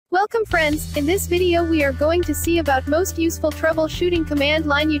Welcome friends, in this video we are going to see about most useful troubleshooting command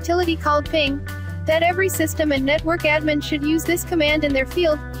line utility called ping. That every system and network admin should use this command in their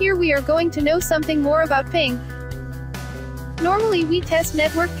field. Here we are going to know something more about ping. Normally we test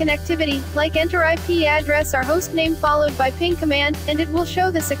network connectivity, like enter IP address or host name followed by ping command, and it will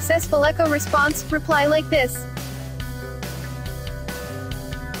show the successful echo response, reply like this.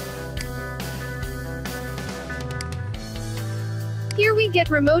 Here we get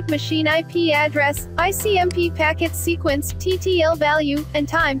remote machine IP address, ICMP packet sequence, TTL value, and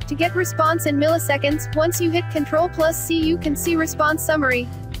time. To get response in milliseconds, once you hit Ctrl+C you can see response summary.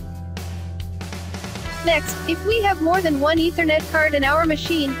 Next, if we have more than one Ethernet card in our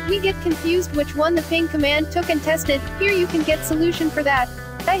machine, we get confused which one the ping command took and tested. Here you can get solution for that.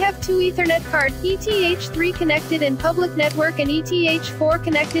 I have two Ethernet card, ETH3 connected in public network and ETH4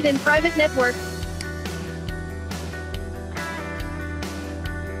 connected in private network.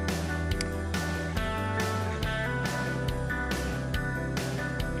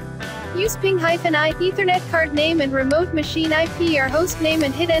 Use ping-i, Ethernet card name and remote machine IP or host name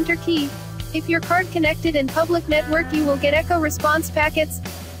and hit enter key. If your card connected in public network you will get echo response packets.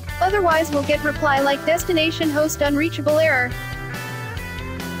 Otherwise will get reply like destination host unreachable error.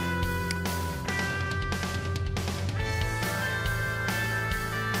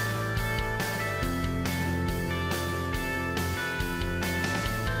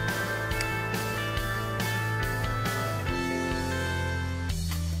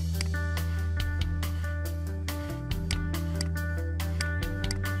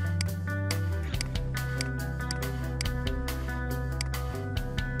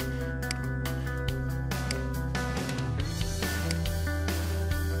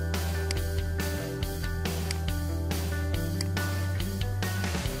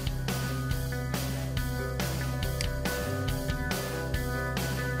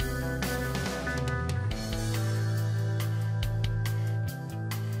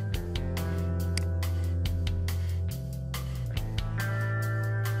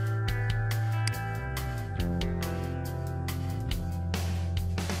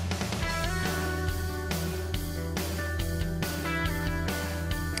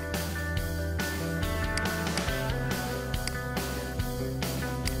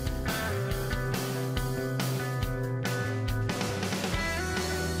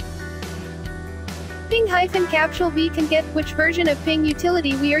 Ping-V can get which version of ping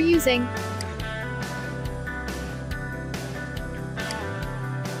utility we are using.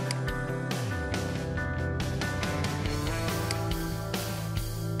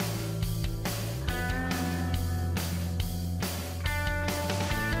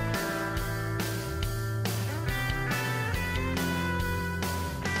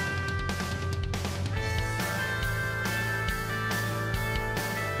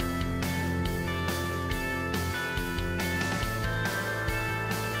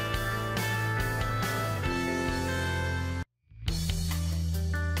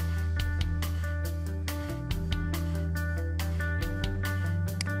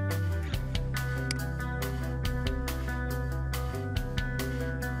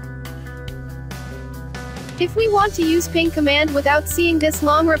 If we want to use ping command without seeing this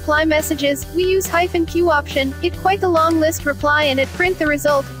long reply messages, we use -q option. It quite a long list reply and it print the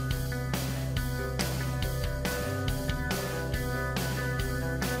result.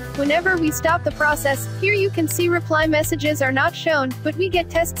 Whenever we stop the process, here you can see reply messages are not shown, but we get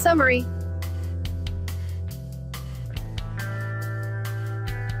test summary.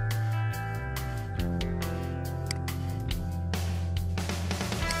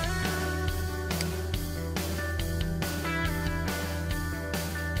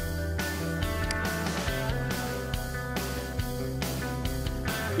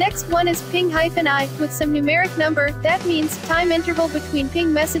 Next one is ping-i, with some numeric number, that means time interval between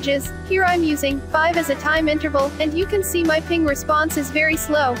ping messages. Here I'm using 5 as a time interval, and you can see my ping response is very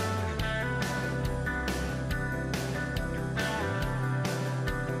slow.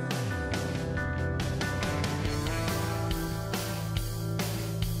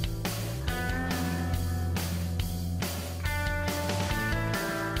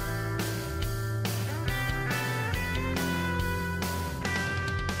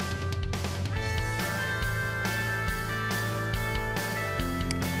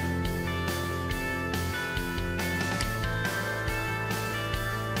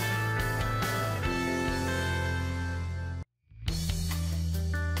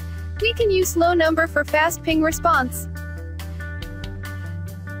 We can use low number for fast ping response.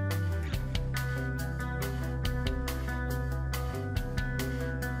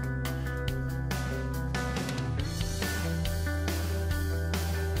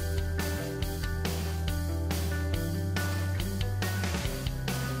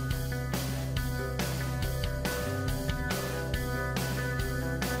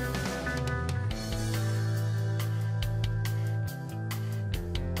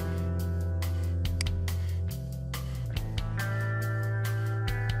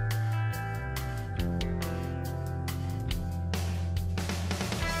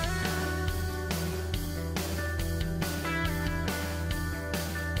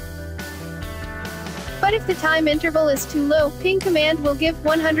 But if the time interval is too low, ping command will give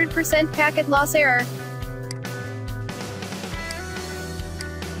 100% packet loss error.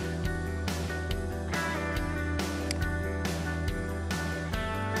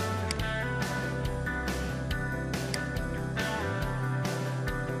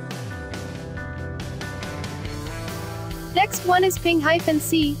 Next one is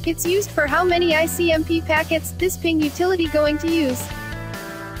ping-c. It's used for how many ICMP packets this ping utility going to use.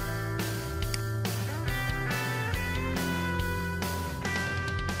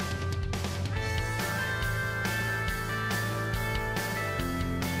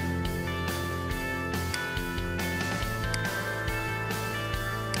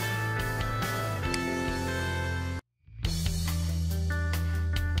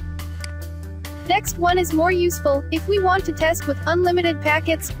 Next one is more useful. If we want to test with unlimited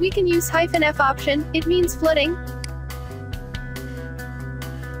packets, we can use -f option. It means flooding.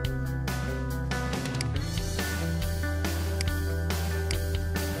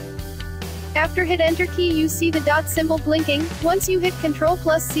 After hit enter key, you see the dot symbol blinking. Once you hit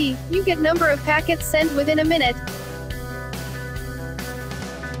Ctrl+C, you get number of packets sent within a minute.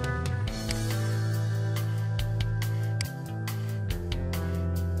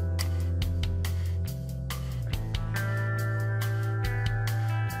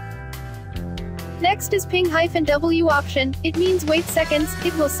 Next is ping-w option. It means wait seconds.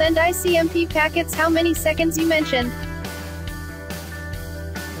 It will send ICMP packets how many seconds you mention.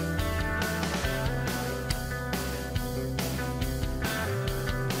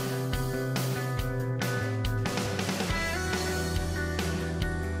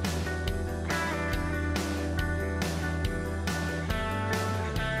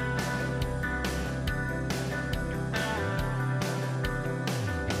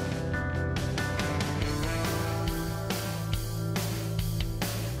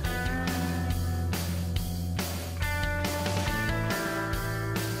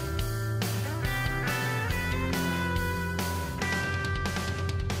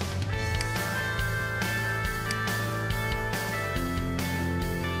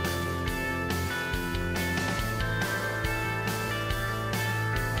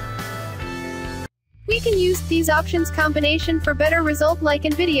 We can use these options combination for better result like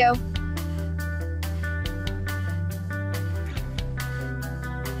in video.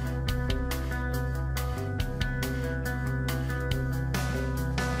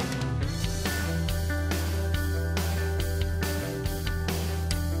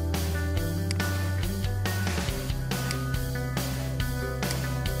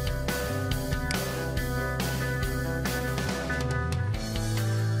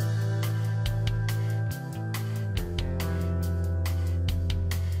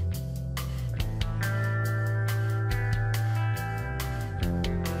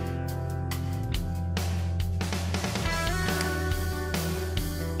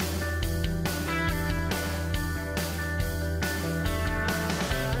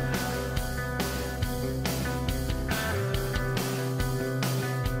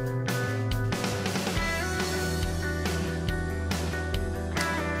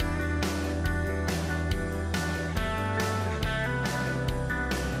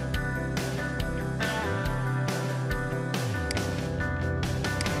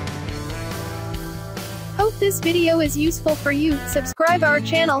 Hope this video is useful for you. Subscribe our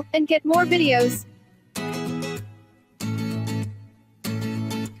channel and get more videos.